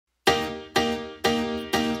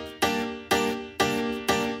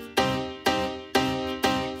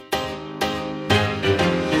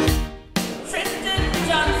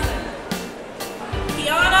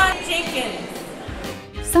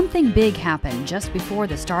Something big happened just before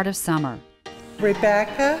the start of summer.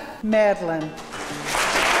 Rebecca Medlin.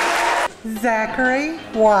 Zachary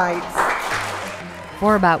White.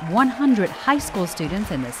 For about 100 high school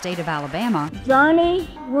students in the state of Alabama, Johnny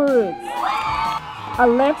Woods.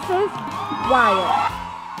 Alexis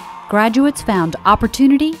Wyatt. graduates found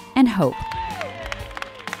opportunity and hope.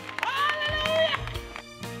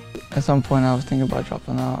 At some point I was thinking about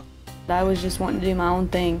dropping out. I was just wanting to do my own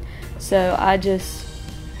thing, so I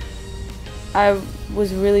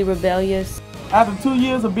was really rebellious. After 2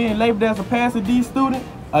 years of being labeled as a passing D student,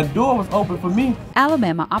 a door was open for me.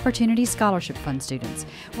 Alabama Opportunity Scholarship Fund students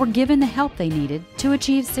were given the help they needed to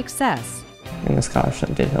achieve success. And the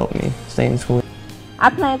scholarship did help me stay in school. I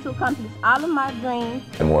plan to accomplish all of my dreams.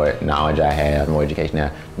 The more knowledge I have, the more education I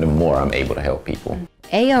have, the more I'm able to help people.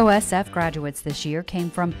 Aosf graduates this year came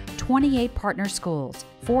from 28 partner schools,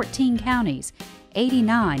 14 counties,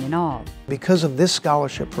 89 in all. Because of this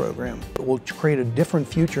scholarship program, it will create a different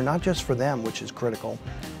future, not just for them, which is critical,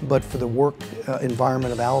 but for the work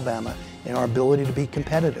environment of Alabama and our ability to be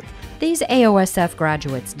competitive. These Aosf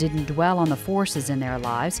graduates didn't dwell on the forces in their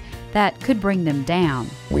lives that could bring them down.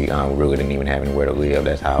 We really didn't even have anywhere to live.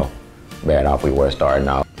 That's how bad off we were starting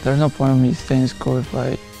out. There's no point in me staying in school if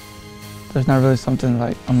there's not really something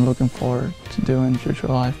I'm looking forward to do in future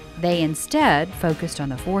life. They instead focused on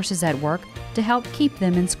the forces at work to help keep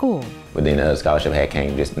them in school. But then the scholarship had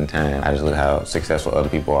came just in time. I just look how successful other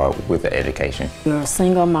people are with the education. You're a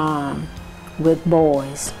single mom with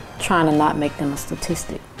boys, trying to not make them a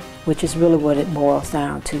statistic, which is really what it boils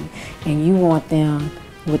down to. And you want them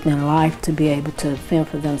within life to be able to fend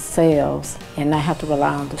for themselves and not have to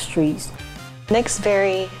rely on the streets. Nick's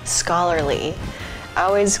very scholarly,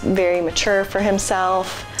 always very mature for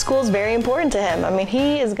himself. School's very important to him. I mean,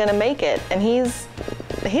 he is going to make it, and he's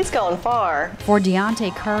going far. For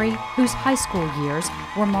Deontay Curry, whose high school years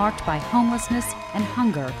were marked by homelessness and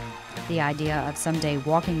hunger, the idea of someday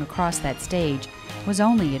walking across that stage was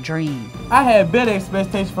only a dream. I had better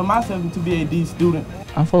expectations for myself than to be a D student.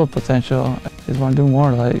 I'm full of potential. I just want to do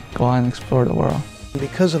more, go out and explore the world.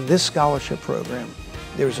 Because of this scholarship program,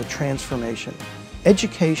 there's a transformation.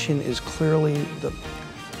 Education is clearly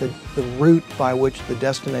the route by which the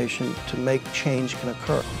destination to make change can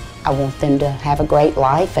occur. I want them to have a great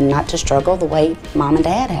life and not to struggle the way Mom and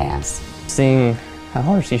Dad has. Seeing how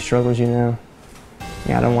hard she struggles, I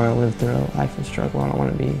don't want to live through a life of struggle. I don't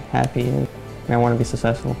want to be happy, and I want to be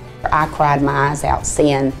successful. I cried my eyes out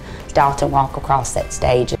seeing Dalton walk across that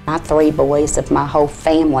stage. My 3 boys of my whole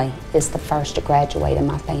family is the first to graduate in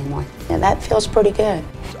my family. And that feels pretty good.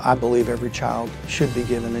 I believe every child should be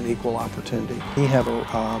given an equal opportunity. We have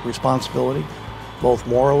a responsibility, both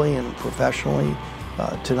morally and professionally,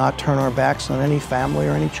 to not turn our backs on any family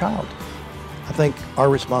or any child. I think our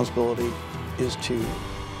responsibility is to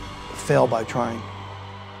fail by trying.